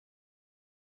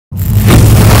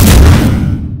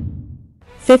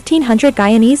1,500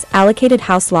 Guyanese allocated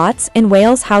house lots in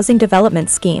Wales Housing Development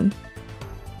Scheme.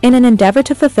 In an endeavor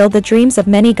to fulfill the dreams of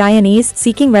many Guyanese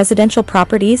seeking residential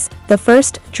properties, the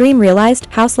first dream-realized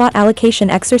house lot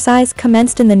allocation exercise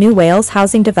commenced in the new Wales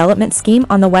Housing Development Scheme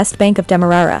on the west bank of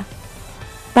Demerara.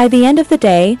 By the end of the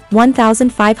day,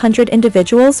 1,500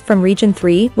 individuals from Region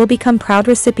 3 will become proud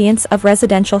recipients of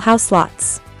residential house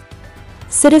lots.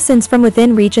 Citizens from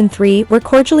within Region 3 were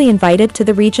cordially invited to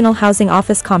the Regional Housing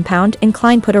Office compound in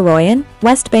Clyne Pudaroyan,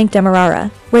 West Bank Demerara,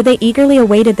 where they eagerly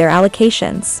awaited their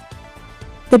allocations.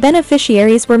 The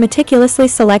beneficiaries were meticulously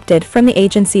selected from the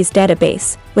agency's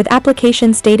database, with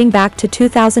applications dating back to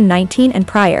 2019 and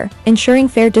prior, ensuring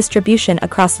fair distribution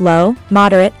across low,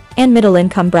 moderate, and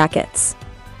middle-income brackets.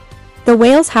 The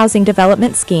Wales Housing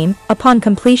Development Scheme, upon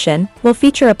completion, will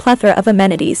feature a plethora of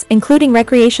amenities including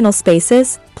recreational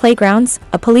spaces, playgrounds,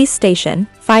 a police station,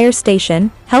 fire station,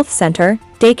 health center,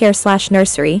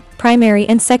 daycare/nursery, primary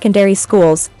and secondary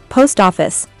schools, post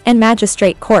office, and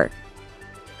magistrate court.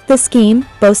 The scheme,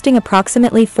 boasting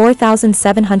approximately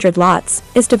 4,700 lots,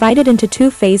 is divided into two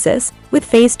phases, with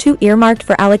Phase 2 earmarked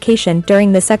for allocation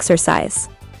during this exercise.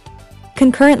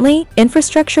 Concurrently,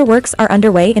 infrastructure works are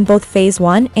underway in both Phase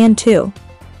 1 and 2.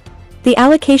 The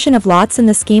allocation of lots in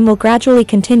the scheme will gradually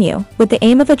continue, with the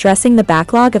aim of addressing the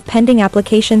backlog of pending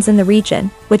applications in the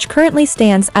region, which currently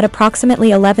stands at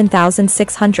approximately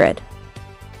 11,600.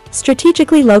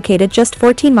 Strategically located just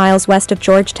 14 miles west of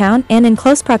Georgetown and in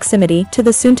close proximity to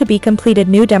the soon-to-be-completed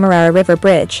new Demerara River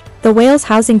Bridge, the Wales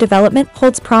housing development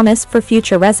holds promise for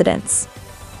future residents.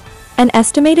 An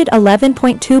estimated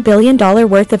 $11.2 billion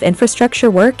worth of infrastructure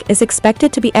work is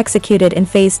expected to be executed in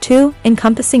Phase 2,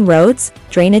 encompassing roads,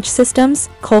 drainage systems,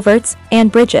 culverts,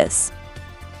 and bridges.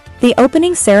 The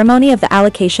opening ceremony of the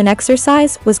allocation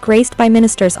exercise was graced by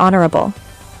Ministers Honorable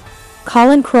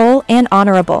Colin Crowell and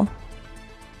Honorable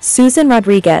Susan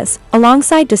Rodriguez,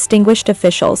 alongside distinguished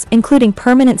officials including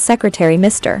Permanent Secretary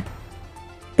Mr.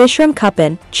 Bishram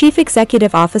Kupan, Chief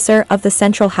Executive Officer of the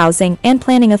Central Housing and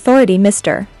Planning Authority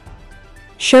Mr.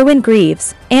 Sherwin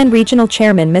Greaves, and Regional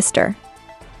Chairman Mr.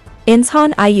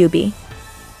 Inshan Ayubi.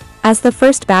 As the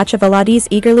first batch of allottees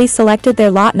eagerly selected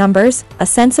their lot numbers, a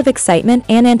sense of excitement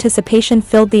and anticipation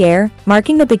filled the air,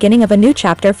 marking the beginning of a new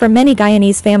chapter for many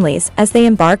Guyanese families as they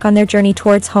embark on their journey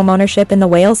towards homeownership in the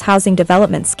Wales Housing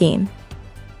Development Scheme.